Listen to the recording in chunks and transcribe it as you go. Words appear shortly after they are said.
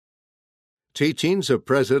Teachings of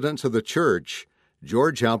Presidents of the Church,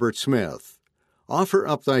 George Albert Smith. Offer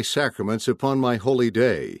up thy sacraments upon my holy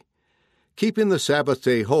day. Keeping the Sabbath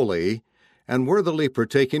day holy, and worthily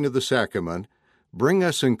partaking of the sacrament, bring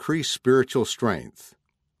us increased spiritual strength.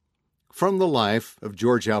 From the life of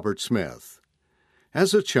George Albert Smith.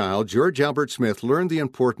 As a child, George Albert Smith learned the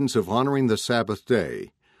importance of honoring the Sabbath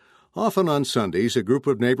day. Often on Sundays, a group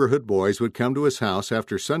of neighborhood boys would come to his house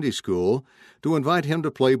after Sunday school to invite him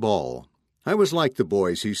to play ball. I was like the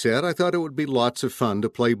boys, he said. I thought it would be lots of fun to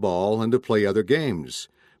play ball and to play other games.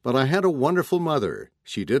 But I had a wonderful mother.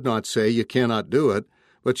 She did not say, "You cannot do it,"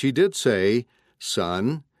 but she did say,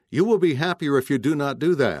 "Son, you will be happier if you do not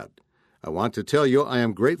do that." I want to tell you I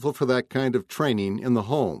am grateful for that kind of training in the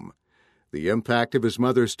home. The impact of his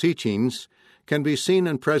mother's teachings can be seen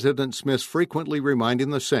in President Smith's frequently reminding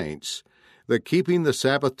the saints that keeping the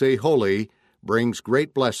Sabbath day holy brings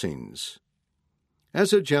great blessings.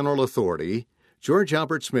 As a general authority, George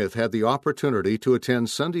Albert Smith had the opportunity to attend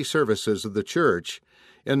Sunday services of the church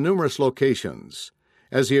in numerous locations.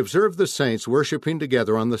 As he observed the saints worshiping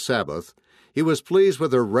together on the Sabbath, he was pleased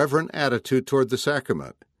with their reverent attitude toward the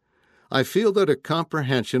sacrament. I feel that a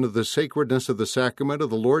comprehension of the sacredness of the sacrament of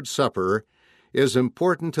the Lord's Supper is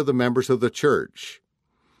important to the members of the church.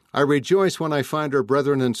 I rejoice when I find our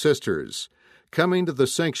brethren and sisters coming to the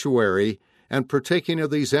sanctuary and partaking of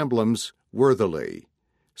these emblems worthily.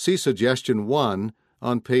 See Suggestion 1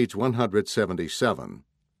 on page 177.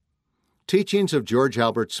 Teachings of George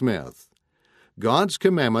Albert Smith. God's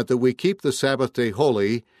commandment that we keep the Sabbath day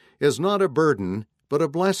holy is not a burden, but a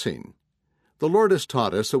blessing. The Lord has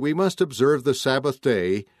taught us that we must observe the Sabbath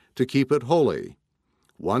day to keep it holy.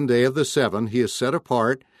 One day of the 7 he has set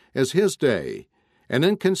apart as his day, and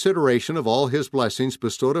in consideration of all his blessings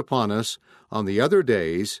bestowed upon us on the other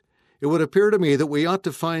days, it would appear to me that we ought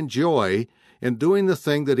to find joy in doing the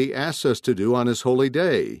thing that he asks us to do on his holy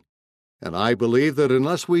day. And I believe that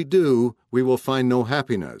unless we do, we will find no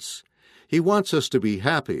happiness. He wants us to be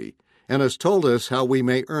happy, and has told us how we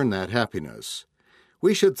may earn that happiness.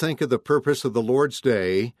 We should think of the purpose of the Lord's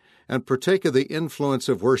day and partake of the influence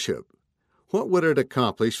of worship. What would it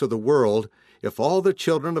accomplish for the world if all the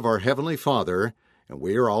children of our Heavenly Father, and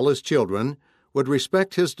we are all His children, would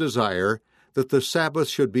respect His desire that the Sabbath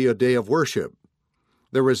should be a day of worship?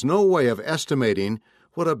 There is no way of estimating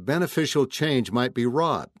what a beneficial change might be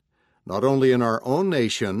wrought, not only in our own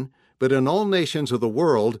nation, but in all nations of the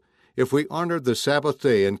world, if we honored the Sabbath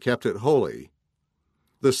day and kept it holy.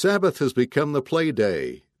 The Sabbath has become the play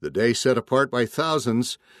day, the day set apart by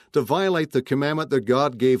thousands to violate the commandment that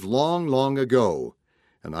God gave long, long ago,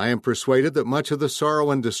 and I am persuaded that much of the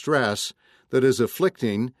sorrow and distress that is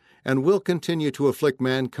afflicting and will continue to afflict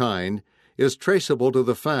mankind is traceable to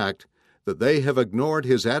the fact that they have ignored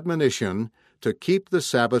His admonition to keep the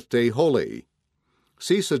Sabbath day holy.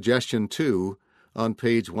 See Suggestion 2 on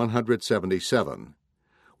page 177.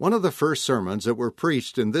 One of the first sermons that were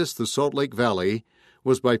preached in the Salt Lake Valley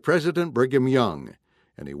was by President Brigham Young,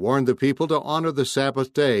 and he warned the people to honor the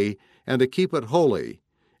Sabbath day and to keep it holy,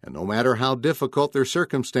 and no matter how difficult their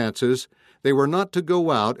circumstances, they were not to go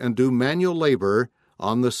out and do manual labor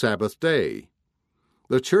on the Sabbath day.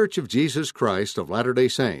 The Church of Jesus Christ of Latter-day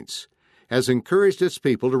Saints has encouraged its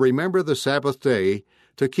people to remember the Sabbath day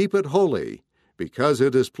to keep it holy, because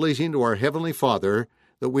it is pleasing to our Heavenly Father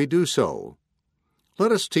that we do so.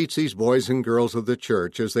 Let us teach these boys and girls of the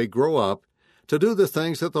church as they grow up to do the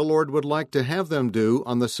things that the Lord would like to have them do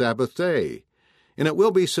on the Sabbath day, and it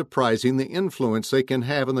will be surprising the influence they can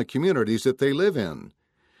have in the communities that they live in.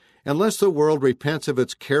 Unless the world repents of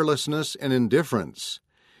its carelessness and indifference,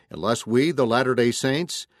 unless we, the Latter-day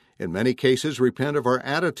Saints, in many cases repent of our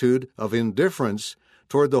attitude of indifference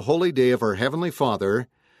toward the holy day of our Heavenly Father,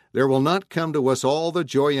 there will not come to us all the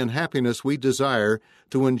joy and happiness we desire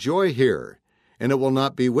to enjoy here, and it will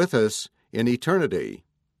not be with us in eternity.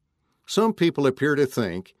 Some people appear to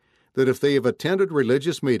think that if they have attended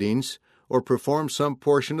religious meetings or performed some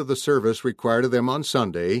portion of the service required of them on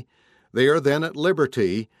Sunday, they are then at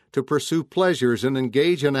liberty to pursue pleasures and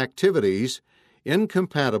engage in activities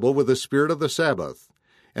incompatible with the spirit of the Sabbath,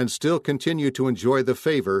 and still continue to enjoy the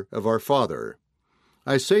favor of our Father.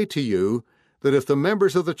 I say to you that if the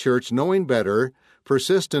members of the church, knowing better,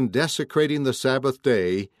 persist in desecrating the Sabbath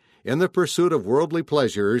day in the pursuit of worldly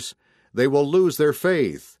pleasures, they will lose their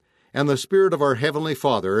faith, and the Spirit of our Heavenly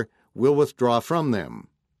Father will withdraw from them.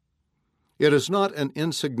 It is not an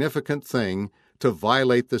insignificant thing to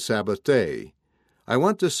violate the Sabbath day. I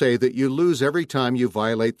want to say that you lose every time you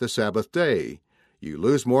violate the Sabbath day. You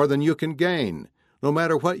lose more than you can gain, no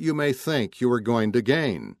matter what you may think you are going to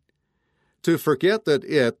gain. To forget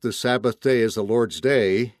that the Sabbath day, is the Lord's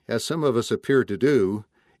day, as some of us appear to do,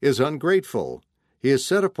 is ungrateful. He has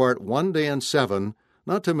set apart one day in 7,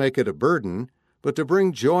 not to make it a burden, but to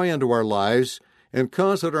bring joy into our lives and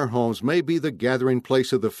cause that our homes may be the gathering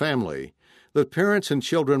place of the family, that parents and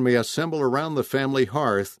children may assemble around the family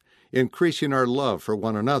hearth, increasing our love for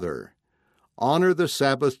one another. Honor the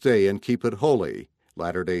Sabbath day and keep it holy,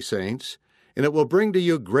 Latter-day Saints, and it will bring to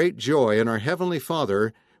you great joy, and our Heavenly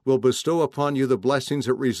Father will bestow upon you the blessings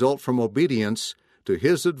that result from obedience to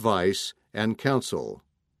His advice and counsel.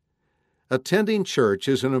 Attending church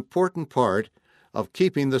is an important part of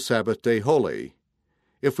keeping the Sabbath day holy.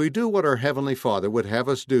 If we do what our Heavenly Father would have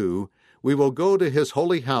us do, we will go to His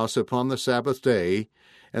holy house upon the Sabbath day,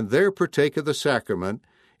 and there partake of the sacrament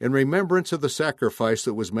in remembrance of the sacrifice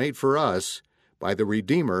that was made for us by the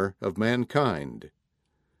Redeemer of mankind.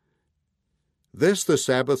 This, the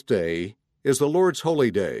Sabbath day, is the Lord's holy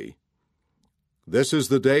day. This is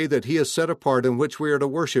the day that He has set apart in which we are to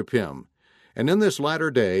worship Him, and in this latter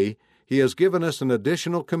day He has given us an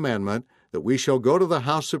additional commandment that we shall go to the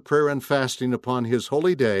house of prayer and fasting upon His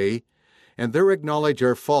holy day, and there acknowledge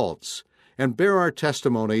our faults and bear our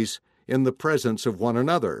testimonies in the presence of one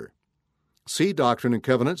another. See Doctrine and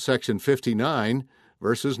Covenants, section 59,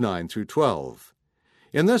 verses 9 through 12.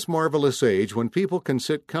 In this marvelous age, when people can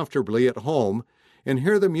sit comfortably at home and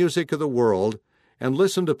hear the music of the world and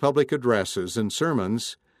listen to public addresses and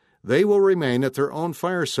sermons, they will remain at their own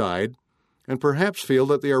fireside and perhaps feel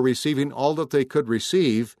that they are receiving all that they could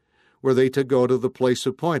receive were they to go to the place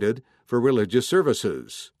appointed for religious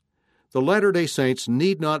services. The Latter-day Saints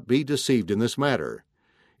need not be deceived in this matter.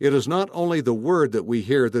 It is not only the word that we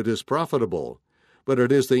hear that is profitable, but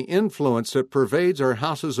it is the influence that pervades our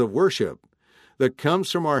houses of worship, that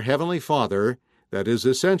comes from our Heavenly Father, that is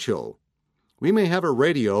essential. We may have a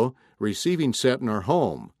radio receiving set in our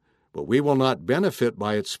home, but we will not benefit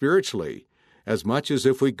by it spiritually, as much as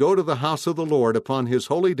if we go to the house of the Lord upon His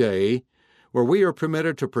holy day, where we are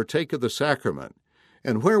permitted to partake of the sacrament,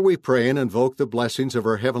 and where we pray and invoke the blessings of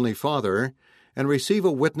our Heavenly Father, and receive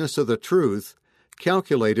a witness of the truth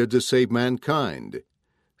calculated to save mankind.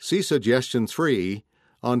 See Suggestion 3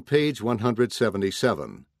 on page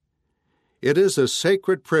 177. It is a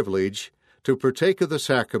sacred privilege to partake of the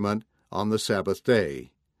sacrament on the Sabbath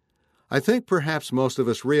day. I think perhaps most of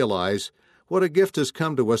us realize what a gift has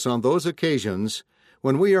come to us on those occasions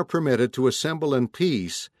when we are permitted to assemble in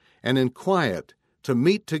peace and in quiet to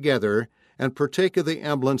meet together and partake of the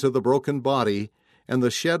emblems of the broken body and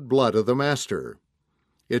the shed blood of the Master.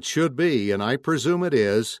 It should be, and I presume it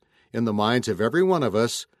is, in the minds of every one of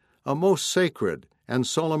us, a most sacred and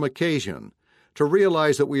solemn occasion to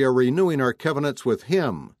realize that we are renewing our covenants with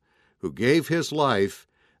Him, who gave His life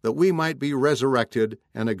that we might be resurrected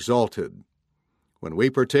and exalted. When we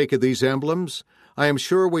partake of these emblems, I am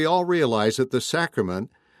sure we all realize that the sacrament,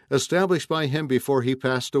 established by Him before He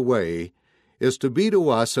passed away, is to be to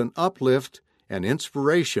us an uplift, an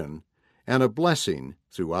inspiration, and a blessing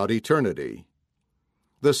throughout eternity.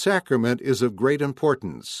 The sacrament is of great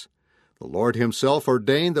importance. The Lord Himself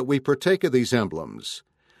ordained that we partake of these emblems.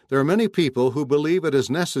 There are many people who believe it is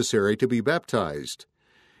necessary to be baptized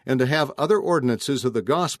and to have other ordinances of the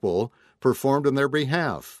gospel performed in their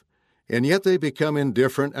behalf, and yet they become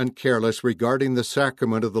indifferent and careless regarding the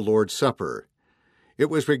sacrament of the Lord's Supper. It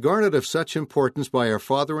was regarded of such importance by our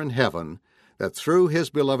Father in heaven that through His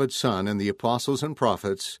beloved Son and the apostles and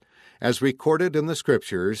prophets, as recorded in the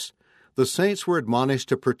Scriptures, the saints were admonished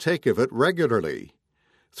to partake of it regularly.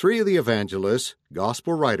 3 of the evangelists,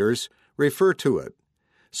 gospel writers, refer to it.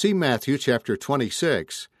 See Matthew chapter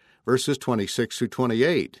 26, verses 26 through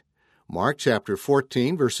 28, Mark chapter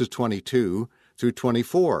 14, verses 22 through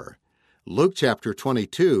 24, Luke chapter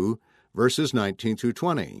 22, verses 19 through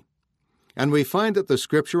 20. And we find that the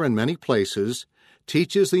Scripture in many places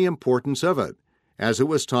teaches the importance of it, as it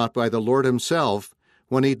was taught by the Lord Himself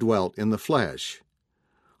when He dwelt in the flesh.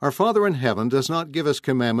 Our Father in heaven does not give us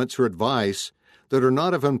commandments or advice that are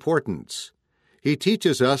not of importance. He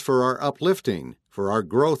teaches us for our uplifting, for our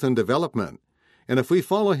growth and development, and if we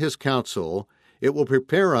follow His counsel, it will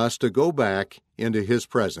prepare us to go back into His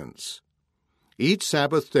presence. Each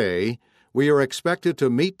Sabbath day, we are expected to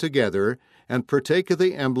meet together and partake of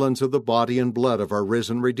the emblems of the body and blood of our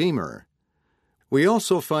risen Redeemer. We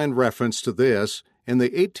also find reference to this in the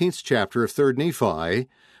 18th chapter of 3 Nephi,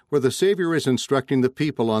 where the Savior is instructing the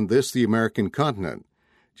people on this, the American continent,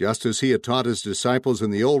 just as He had taught His disciples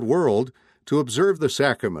in the Old World to observe the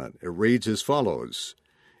sacrament. It reads as follows: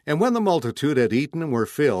 And when the multitude had eaten and were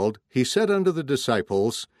filled, He said unto the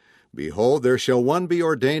disciples, Behold, there shall one be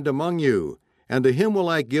ordained among you, and to him will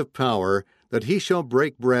I give power, that he shall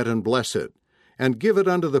break bread and bless it, and give it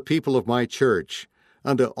unto the people of my church,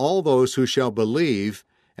 unto all those who shall believe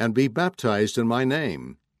and be baptized in my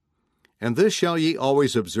name. And this shall ye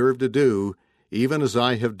always observe to do, even as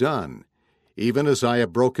I have done, even as I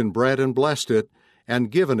have broken bread and blessed it, and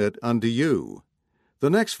given it unto you." The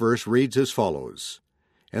next verse reads as follows,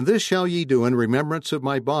 "And this shall ye do in remembrance of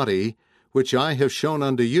my body, which I have shown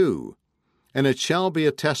unto you. And it shall be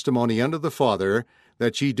a testimony unto the Father,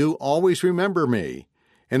 that ye do always remember me.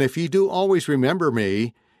 And if ye do always remember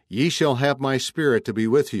me, ye shall have my Spirit to be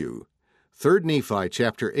with you." 3 Nephi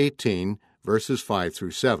chapter 18, verses 5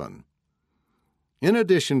 through 7. In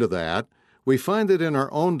addition to that, we find that in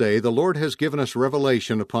our own day the Lord has given us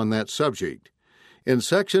revelation upon that subject. In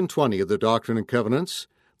section 20 of the Doctrine and Covenants,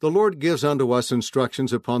 the Lord gives unto us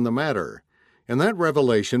instructions upon the matter. In that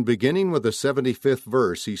revelation, beginning with the 75th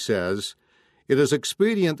verse, he says, "It is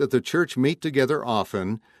expedient that the church meet together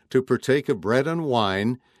often to partake of bread and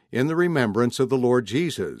wine in the remembrance of the Lord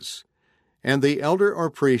Jesus. And the elder or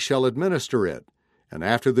priest shall administer it, and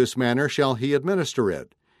after this manner shall he administer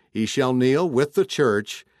it. He shall kneel with the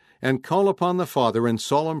church, and call upon the Father in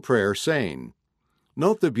solemn prayer, saying,"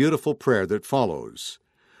 note the beautiful prayer that follows,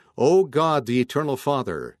 "O God, the eternal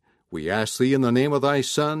Father, we ask thee in the name of thy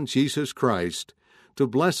Son, Jesus Christ, to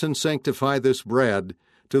bless and sanctify this bread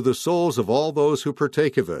to the souls of all those who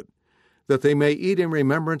partake of it, that they may eat in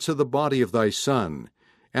remembrance of the body of thy Son,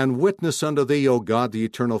 and witness unto thee, O God, the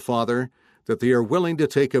eternal Father, that they are willing to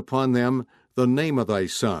take upon them the name of thy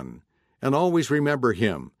Son, and always remember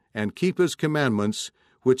him, and keep his commandments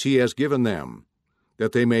which he has given them,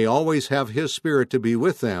 that they may always have his Spirit to be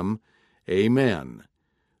with them. Amen."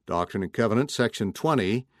 Doctrine and Covenants, section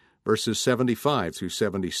 20, verses 75 through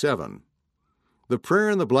 77. The prayer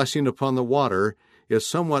and the blessing upon the water is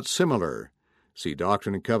somewhat similar. See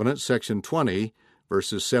Doctrine and Covenants, section 20,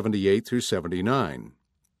 verses 78 through 79.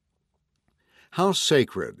 How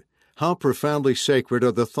sacred, how profoundly sacred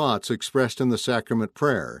are the thoughts expressed in the sacrament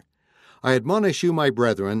prayer. I admonish you, my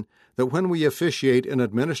brethren, that when we officiate in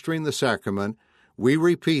administering the sacrament, we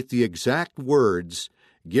repeat the exact words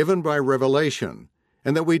given by revelation,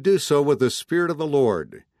 and that we do so with the Spirit of the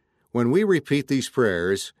Lord. When we repeat these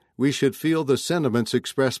prayers, we should feel the sentiments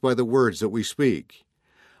expressed by the words that we speak.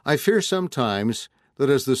 I fear sometimes that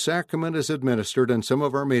as the sacrament is administered in some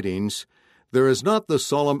of our meetings, there is not the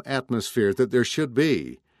solemn atmosphere that there should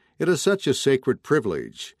be. It is such a sacred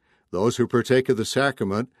privilege. Those who partake of the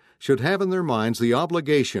sacrament should have in their minds the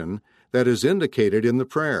obligation that is indicated in the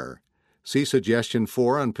prayer. See Suggestion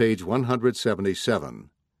 4 on page 177.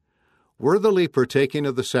 Worthily partaking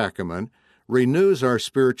of the sacrament renews our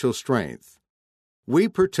spiritual strength. We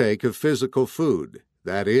partake of physical food,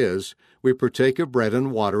 that is, we partake of bread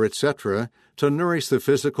and water, etc., to nourish the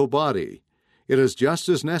physical body. It is just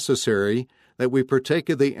as necessary that we partake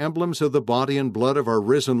of the emblems of the body and blood of our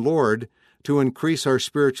risen Lord to increase our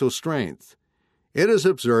spiritual strength. It is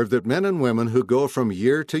observed that men and women who go from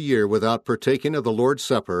year to year without partaking of the Lord's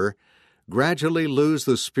Supper gradually lose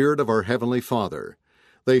the Spirit of our Heavenly Father.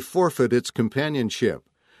 They forfeit its companionship,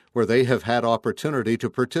 where they have had opportunity to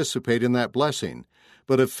participate in that blessing,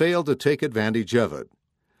 but have failed to take advantage of it.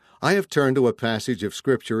 I have turned to a passage of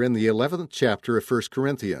Scripture in the 11th chapter of 1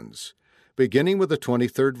 Corinthians, beginning with the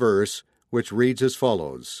 23rd verse, which reads as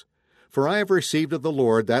follows, "For I have received of the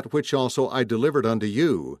Lord that which also I delivered unto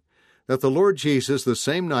you, that the Lord Jesus, the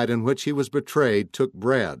same night in which he was betrayed, took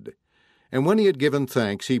bread. And when he had given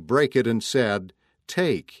thanks, he brake it and said,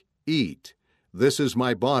 Take, eat. This is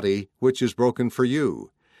my body, which is broken for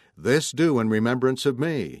you. This do in remembrance of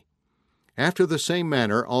me. After the same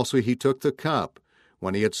manner also he took the cup,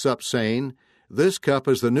 when he had supped, saying, This cup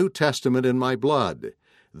is the New Testament in my blood.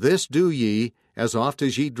 This do ye, as oft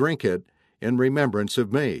as ye drink it, in remembrance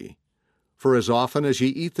of me. For as often as ye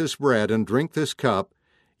eat this bread and drink this cup,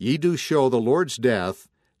 ye do show the Lord's death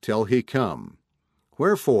till he come.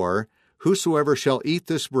 Wherefore, whosoever shall eat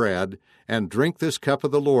this bread and drink this cup of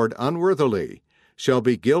the Lord unworthily shall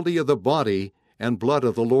be guilty of the body and blood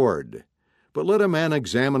of the Lord. But let a man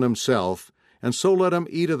examine himself, and so let him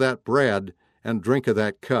eat of that bread and drink of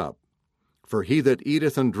that cup. For he that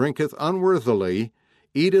eateth and drinketh unworthily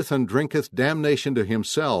eateth and drinketh damnation to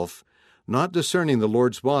himself, not discerning the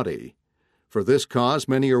Lord's body. For this cause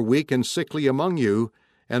many are weak and sickly among you,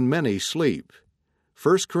 and many sleep."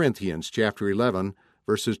 1 Corinthians chapter 11,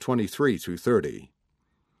 verses 23 through 30.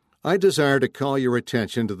 I desire to call your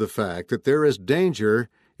attention to the fact that there is danger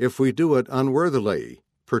if we do it unworthily,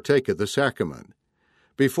 partake of the sacrament.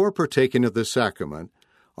 Before partaking of the sacrament,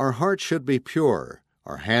 our hearts should be pure,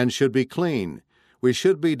 our hands should be clean, we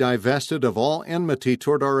should be divested of all enmity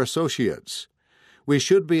toward our associates. We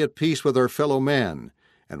should be at peace with our fellow men,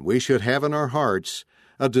 and we should have in our hearts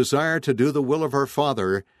a desire to do the will of our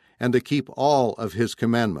Father and to keep all of His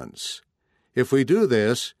commandments. If we do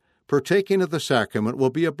this, partaking of the sacrament will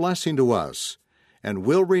be a blessing to us and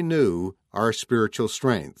will renew our spiritual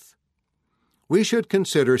strength. We should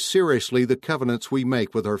consider seriously the covenants we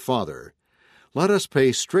make with our Father. Let us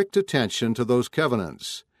pay strict attention to those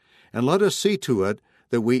covenants, and let us see to it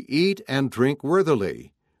that we eat and drink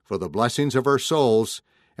worthily, for the blessings of our souls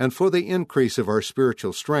and for the increase of our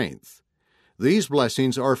spiritual strength. These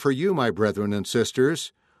blessings are for you, my brethren and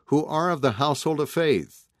sisters, who are of the household of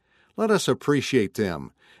faith. Let us appreciate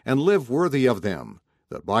them and live worthy of them,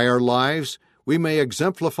 that by our lives we may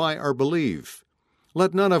exemplify our belief.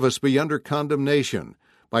 Let none of us be under condemnation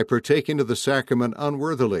by partaking of the sacrament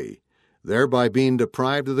unworthily, thereby being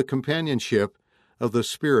deprived of the companionship of the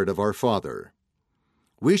Spirit of our Father.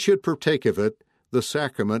 We should partake of it, the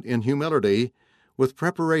sacrament, in humility, with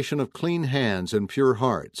preparation of clean hands and pure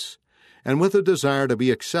hearts, and with a desire to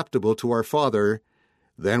be acceptable to our Father.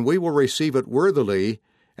 Then we will receive it worthily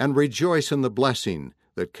and rejoice in the blessing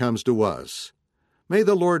that comes to us. May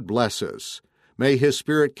the Lord bless us. May His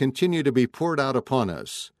Spirit continue to be poured out upon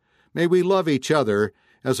us. May we love each other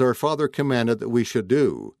as our Father commanded that we should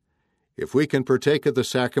do. If we can partake of the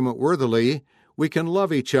sacrament worthily, we can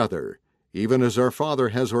love each other, even as our Father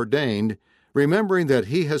has ordained, remembering that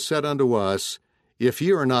He has said unto us, If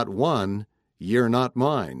ye are not one, ye are not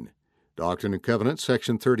mine. Doctrine and Covenants,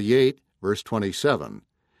 section 38, verse 27.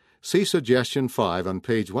 See Suggestion 5 on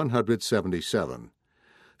page 177.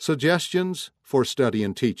 Suggestions for study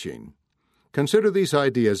and teaching. Consider these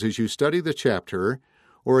ideas as you study the chapter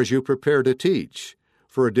or as you prepare to teach.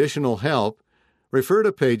 For additional help, refer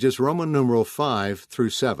to pages Roman numeral 5 through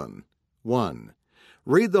 7. 1.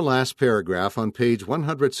 Read the last paragraph on page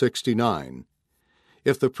 169.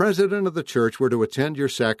 If the president of the church were to attend your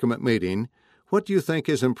sacrament meeting, what do you think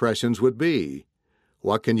his impressions would be?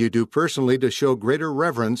 What can you do personally to show greater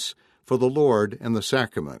reverence for the Lord and the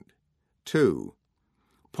sacrament? 2.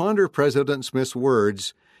 Ponder President Smith's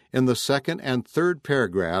words in the second and third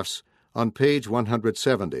paragraphs on page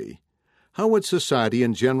 170. How would society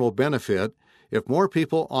in general benefit if more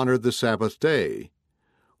people honored the Sabbath day?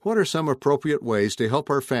 What are some appropriate ways to help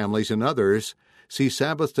our families and others see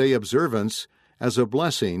Sabbath day observance as a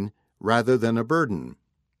blessing rather than a burden?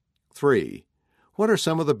 3. What are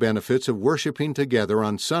some of the benefits of worshiping together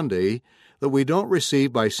on Sunday that we don't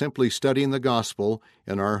receive by simply studying the gospel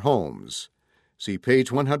in our homes? See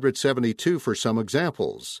page 172 for some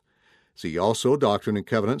examples. See also Doctrine and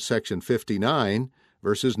Covenants, section 59,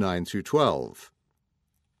 verses 9 through 12.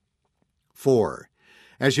 4.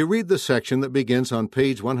 As you read the section that begins on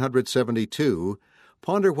page 172,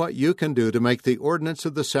 ponder what you can do to make the ordinance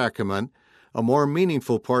of the sacrament a more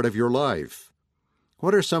meaningful part of your life.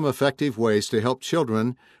 What are some effective ways to help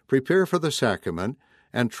children prepare for the sacrament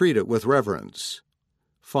and treat it with reverence?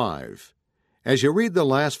 5. As you read the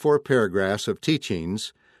last 4 paragraphs of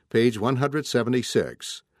Teachings, page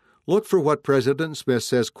 176, look for what President Smith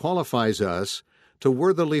says qualifies us to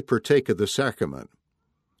worthily partake of the sacrament.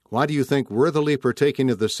 Why do you think worthily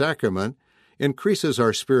partaking of the sacrament increases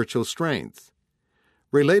our spiritual strength?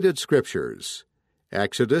 Related scriptures: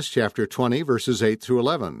 Exodus chapter 20, verses 8 through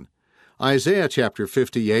 11, Isaiah chapter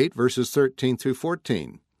 58, verses 13 through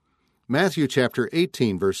 14, Matthew chapter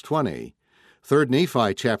 18, verse 20, 3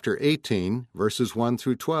 Nephi chapter 18, verses 1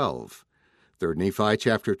 through 12, 3 Nephi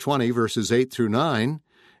chapter 20, verses 8 through 9,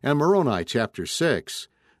 and Moroni chapter 6,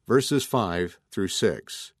 verses 5 through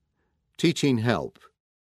 6. Teaching help.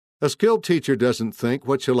 A skilled teacher doesn't think,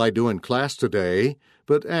 what shall I do in class today,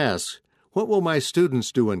 but asks, what will my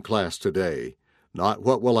students do in class today? Not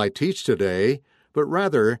what will I teach today, but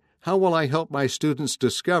rather, how will I help my students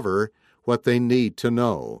discover what they need to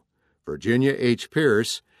know? Virginia H.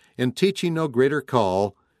 Pierce, in Teaching No Greater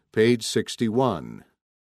Call, page 61.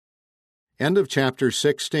 End of chapter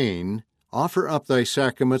 16. Offer up thy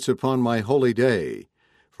sacraments upon my holy day.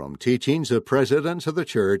 From Teachings of Presidents of the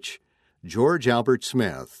Church, George Albert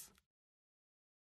Smith.